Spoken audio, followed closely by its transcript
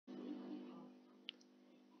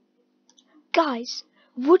Guys,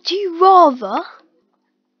 would you rather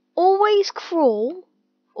always crawl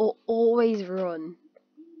or always run?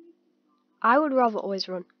 I would rather always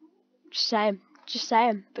run. Just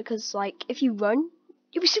saying. Because, like, if you run,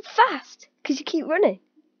 you'll be super fast. Because you keep running.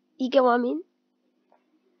 You get what I mean?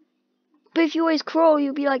 But if you always crawl,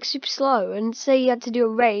 you'll be, like, super slow. And say you had to do a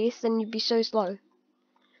race, then you'd be so slow.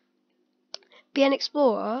 Be an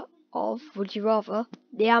explorer of, would you rather,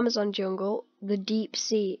 the Amazon jungle, the deep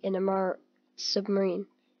sea in a submarine.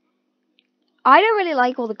 I don't really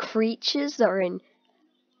like all the creatures that are in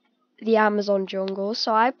the Amazon jungle,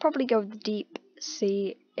 so I'd probably go with the deep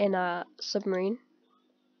sea in a submarine.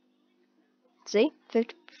 See?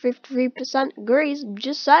 53% agrees,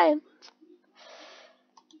 just saying.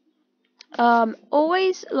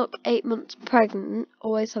 Always look 8 months pregnant,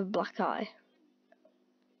 always have a black eye.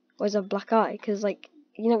 Always have a black eye, because, like,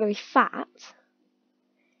 you're not going to be fat.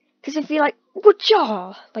 Because if you're like,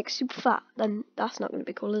 whatcha, like super fat, then that's not going to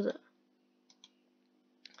be cool, is it?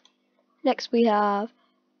 Next we have,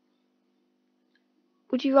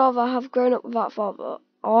 would you rather have grown up without a father?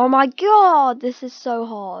 Oh my god, this is so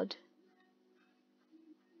hard.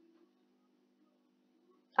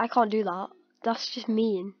 I can't do that. That's just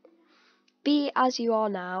mean. Be as you are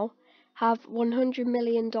now, have $100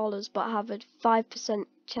 million but have a 5%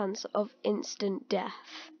 chance of instant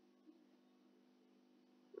death.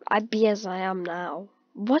 I'd be as I am now.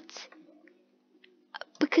 What?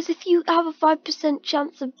 Because if you have a 5%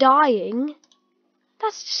 chance of dying,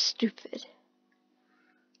 that's just stupid.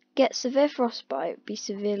 Get severe frostbite, be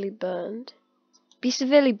severely burned. Be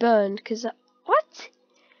severely burned, because... What?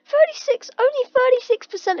 Only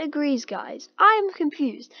 36% agrees, guys. I am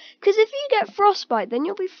confused. Because if you get frostbite, then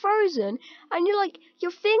you'll be frozen, and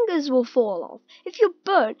your fingers will fall off. If you're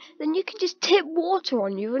burnt, then you can just tip water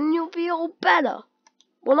on you, and you'll be all better.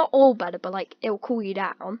 Well, not all better, but, like, it'll cool you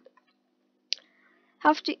down.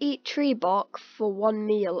 Have to eat tree bark for 1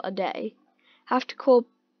 meal a day. Have to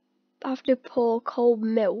pour cold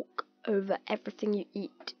milk over everything you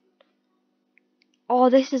eat. Oh,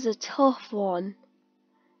 this is a tough one.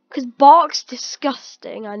 Because bark's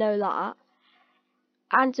disgusting, I know that.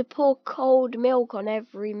 And to pour cold milk on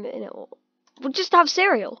every minute. We'll just have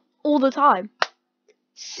cereal all the time.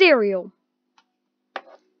 Cereal.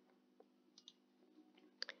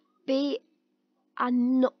 Be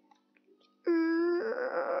anorix.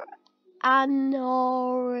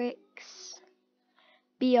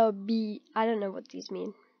 B-O-B. I don't know what these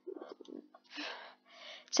mean.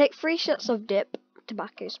 Take 3 shots of dip.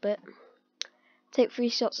 Tobacco spit. Take 3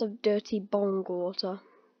 shots of dirty bong water.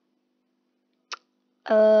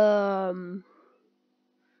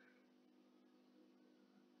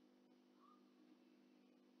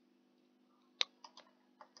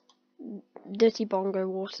 Dirty bongo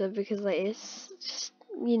water, because it is just,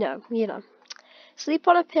 you know. Sleep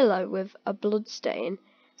on a pillow with a blood stain.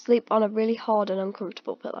 Sleep on a really hard and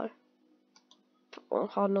uncomfortable pillow.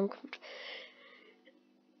 Hard and uncomfortable.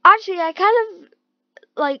 Actually, I kind of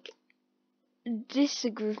like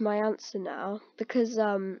disagree with my answer now, because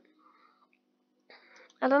I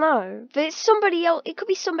don't know. But it's somebody else. It could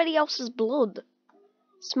be somebody else's blood.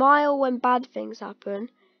 Smile when bad things happen.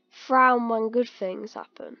 Frown when good things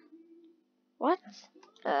happen. What?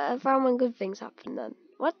 Frown when good things happen then.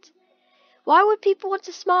 What? Why would people want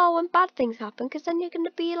to smile when bad things happen? Because then you're going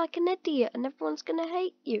to be like an idiot and everyone's going to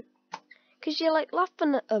hate you. Because you're like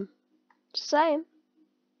laughing at them. Just saying.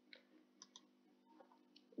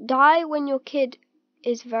 Die when your kid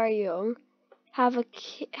is very young. Have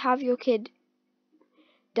your kid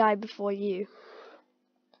die before you.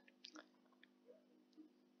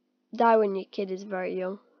 Die when your kid is very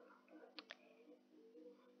young.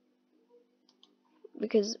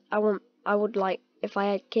 Because I would like, if I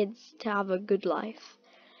had kids, to have a good life.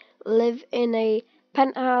 Live in a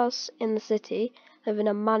penthouse in the city. Live in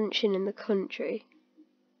a mansion in the country.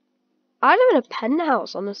 I live in a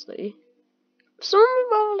penthouse, honestly. Someone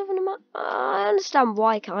would rather live in a mansion. I understand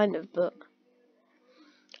why, kind of, but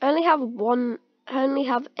I only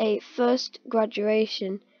have a first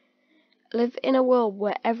graduation. Live in a world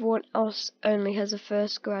where everyone else only has a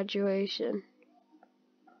first graduation.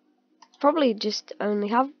 Probably just only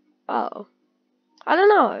have, I don't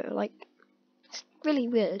know, like, it's really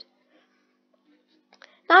weird.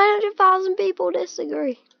 900,000 people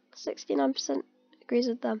disagree. 69% agrees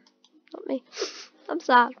with them. Not me. I'm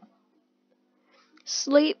sad.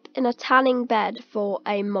 Sleep in a tanning bed for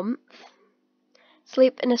a month.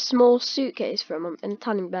 Sleep in a small suitcase for a month. In a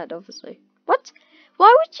tanning bed, obviously. What?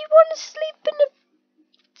 Why would you want to sleep in a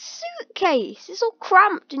suitcase? It's all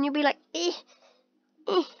cramped and you'll be like, eh.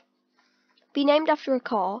 Be named after a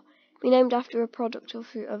car. Be named after a product or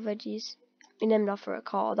fruit or veggies. be named after a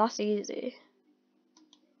car. That's easy.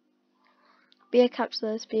 Be a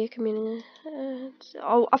capitalist, be a communist.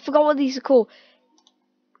 Oh, I forgot what these are called.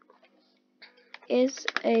 Is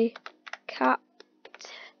a capitalist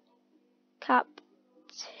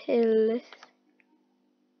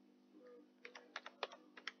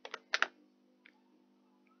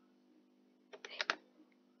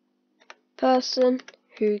person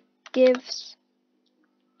who gives.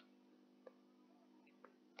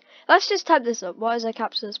 Let's just type this up. What is a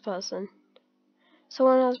capitalist person?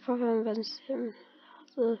 Someone has profit invents him.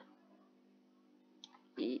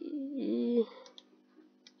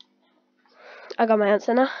 I got my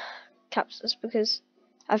answer now. Capitalist, because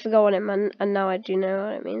I forgot what it meant and now I do know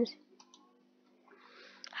what it means.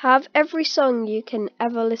 Have every song you can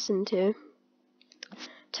ever listen to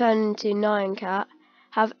turn into Nyan Cat.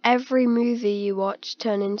 Have every movie you watch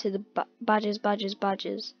turn into the badges.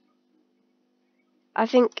 I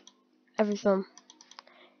think every film.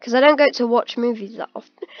 Because I don't go to watch movies that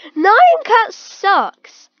often. Nyan Cat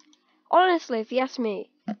sucks! Honestly, if you ask me,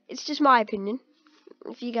 it's just my opinion.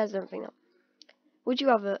 If you guys don't think that. Would you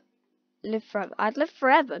rather live forever? I'd live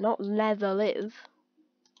forever, not never live.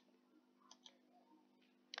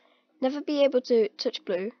 Never be able to touch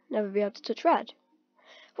blue, never be able to touch red.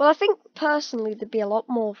 Well, I think personally there'd be a lot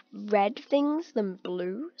more red things than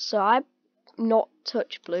blue, so I'd not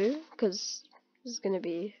touch blue, because there's going to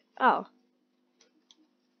be... Oh.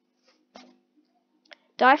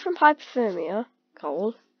 Die from hypothermia,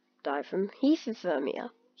 cold. Die from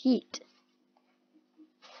heatothermia, heat.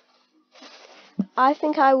 I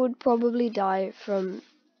think I would probably die from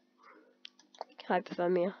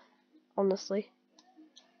hypothermia, honestly.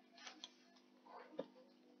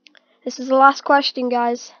 This is the last question,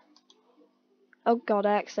 guys. Oh god,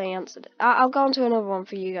 I actually answered it. I'll go on to another one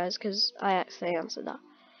for you guys, because I actually answered that.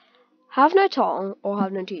 Have no tongue or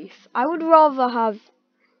have no teeth? I would rather have...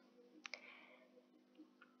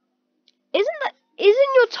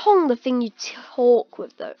 Isn't your tongue the thing you talk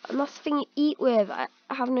with, though? And that's the thing you eat with. I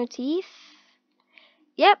have no teeth?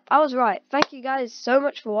 Yep, I was right. Thank you guys so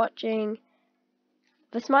much for watching.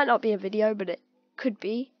 This might not be a video, but it could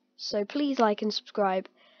be. So please like and subscribe.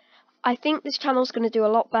 I think this channel's going to do a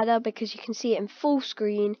lot better because you can see it in full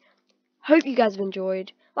screen. Hope you guys have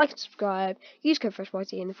enjoyed. Like and subscribe. Use code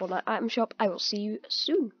FreshYT in the Fortnite item shop. I will see you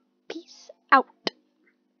soon. Peace out.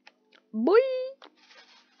 Bye.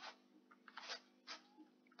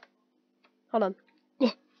 Hold on.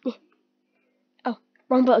 Oh,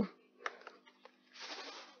 wrong button.